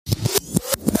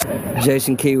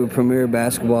Jason Key with Premier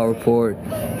Basketball Report,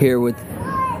 here with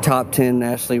top 10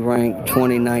 nationally ranked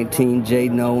 2019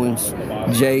 Jaden Owens.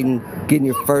 Jaden, getting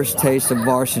your first taste of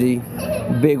varsity.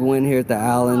 Big win here at the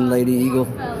Allen Lady Eagle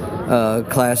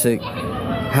Classic.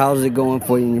 How's it going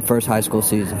for you in your first high school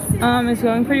season? It's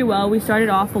going pretty well. We started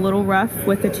off a little rough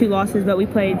with the 2 losses, but we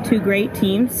played 2 great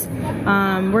teams.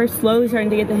 We're slowly starting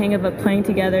to get the hang of it playing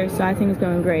together, so I think it's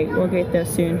going great. We'll get there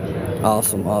soon.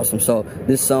 Awesome. So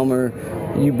this summer,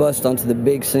 you bust onto the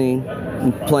big scene,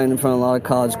 playing in front of a lot of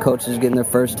college coaches, getting their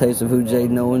first taste of who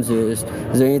Jaden Owens is.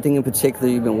 Is there anything in particular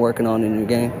you've been working on in your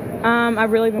game?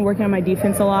 I've really been working on my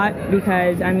defense a lot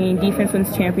because, defense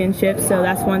wins championships, so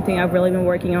that's one thing I've really been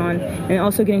working on. And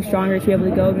also getting stronger to be able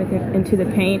to go into the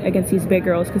paint against these big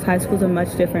girls, because high school is a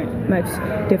much different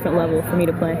level for me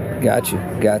to play. Got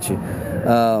you.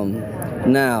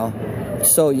 Now,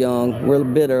 so young, we're a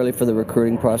bit early for the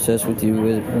recruiting process with you,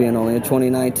 with being only in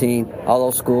 2019. All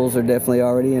those schools are definitely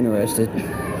already interested.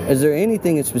 Is there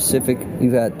anything in specific?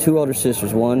 You've had 2 older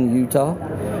sisters, one in Utah,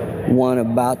 one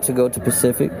about to go to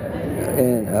Pacific,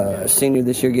 and a senior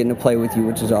this year getting to play with you,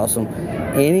 which is awesome.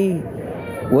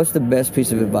 What's the best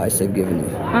piece of advice they've given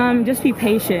you? Just be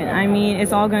patient.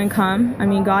 It's all going to come.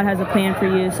 God has a plan for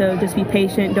you, so just be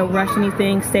patient. Don't rush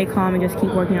anything. Stay calm and just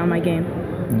keep working on my game.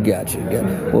 Got you.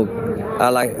 Well,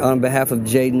 on behalf of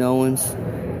Jaden Owens,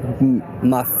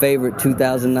 my favorite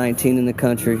 2019 in the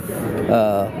country,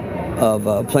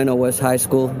 of Plano West High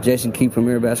School, Jason Key,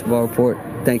 Premier Basketball Report.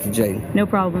 Thank you, Jaden. No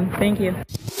problem. Thank you.